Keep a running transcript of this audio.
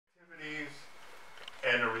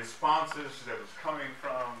and the responses that was coming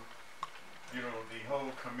from, you know, the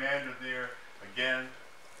whole commander there, again,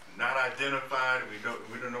 not identified.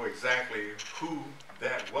 We don't know exactly who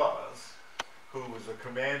that was, who was a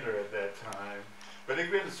commander at that time. But they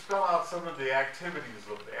really spell out some of the activities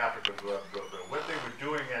of the African Blood Brotherhood, what they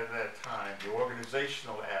were doing at that time, the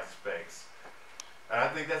organizational aspects. And I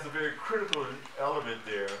think that's a very critical element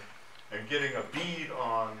there in getting a bead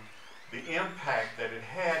on the impact that it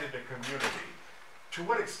had in the community. To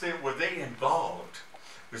what extent were they involved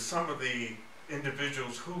with some of the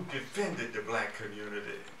individuals who defended the black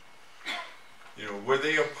community? You know, were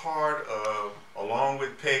they a part of, along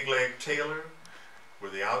with Leg Tayler, were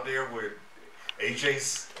they out there with A.J.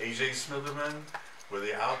 Smitherman? Were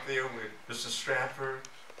they out there with Mr. Stratford?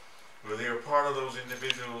 Were they a part of those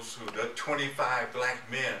individuals who, the 25 black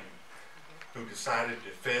men who decided to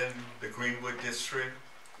defend the Greenwood district?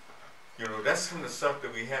 You know, that's some of the stuff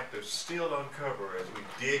that we have to still uncover as we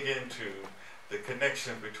dig into the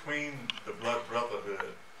connection between the Blood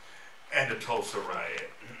Brotherhood and the Tulsa Riot.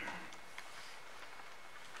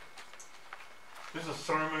 This is a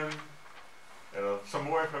sermon and some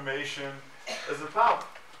more information. It's about,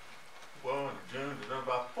 well, in June, there's been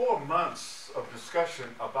about 4 months of discussion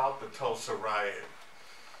about the Tulsa Riot.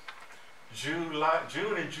 June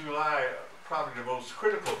and July are probably the most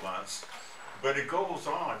critical months, but it goes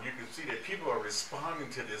on. You can see that people are responding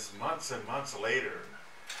to this months and months later.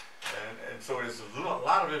 And so there's a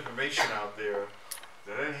lot of information out there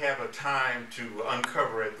that I didn't have a time to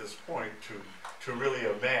uncover at this point to really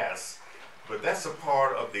amass. But that's a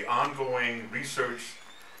part of the ongoing research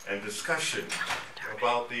and discussion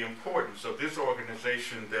about the importance of this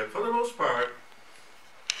organization that, for the most part,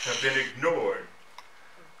 have been ignored.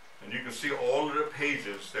 And you can see all of the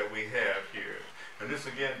pages that we have here. And this,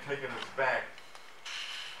 again, taking us back.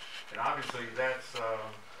 And obviously, that's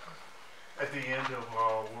at the end of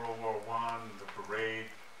World War I, the parade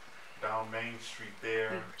down Main Street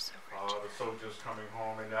there, the soldiers coming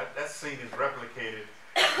home. And that scene is replicated.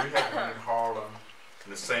 We have one in Harlem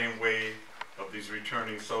in the same way of these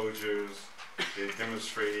returning soldiers, they're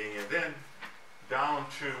demonstrating, and then down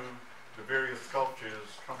to the various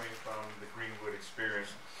sculptures coming from the Greenwood experience.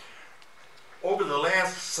 Over the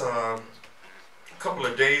last couple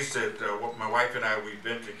of days that my wife and we've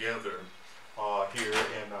been together here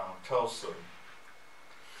in Tulsa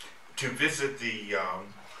to visit the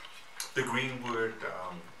Greenwood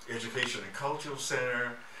Education and Cultural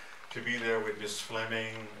Center, to be there with Ms.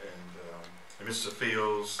 Fleming and Mr.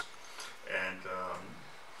 Fields, and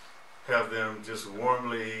have them just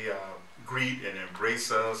warmly greet and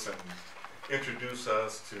embrace us and introduce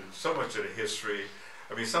us to so much of the history.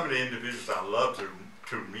 I mean, some of the individuals I love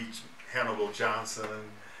to meet, Hannibal Johnson,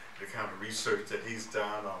 the kind of research that he's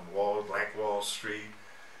done on Black Wall Street,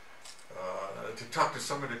 to talk to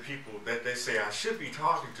some of the people that they say I should be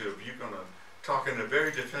talking to if you're going to talk in a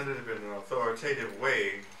very definitive and an authoritative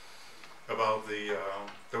way about the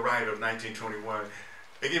riot of 1921.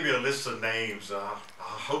 They give me a list of names. I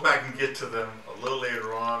hope I can get to them a little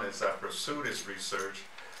later on as I pursue this research.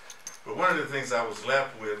 But one of the things I was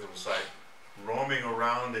left with was like roaming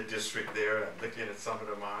around the district there and looking at some of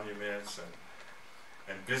the monuments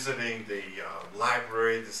and visiting the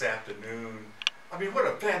library this afternoon. I mean, what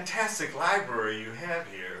a fantastic library you have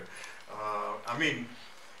here. I mean,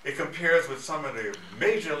 it compares with some of the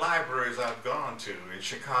major libraries I've gone to in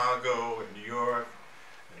Chicago, in New York,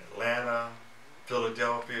 in Atlanta,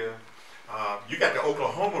 Philadelphia. You got the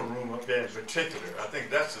Oklahoma room up there in particular. I think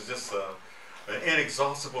that's just an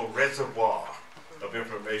inexhaustible reservoir of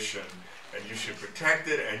information, and you should protect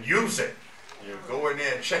it and use it. You know, go in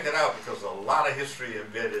there and check it out because there's a lot of history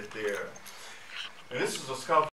embedded there. And this is a sculpture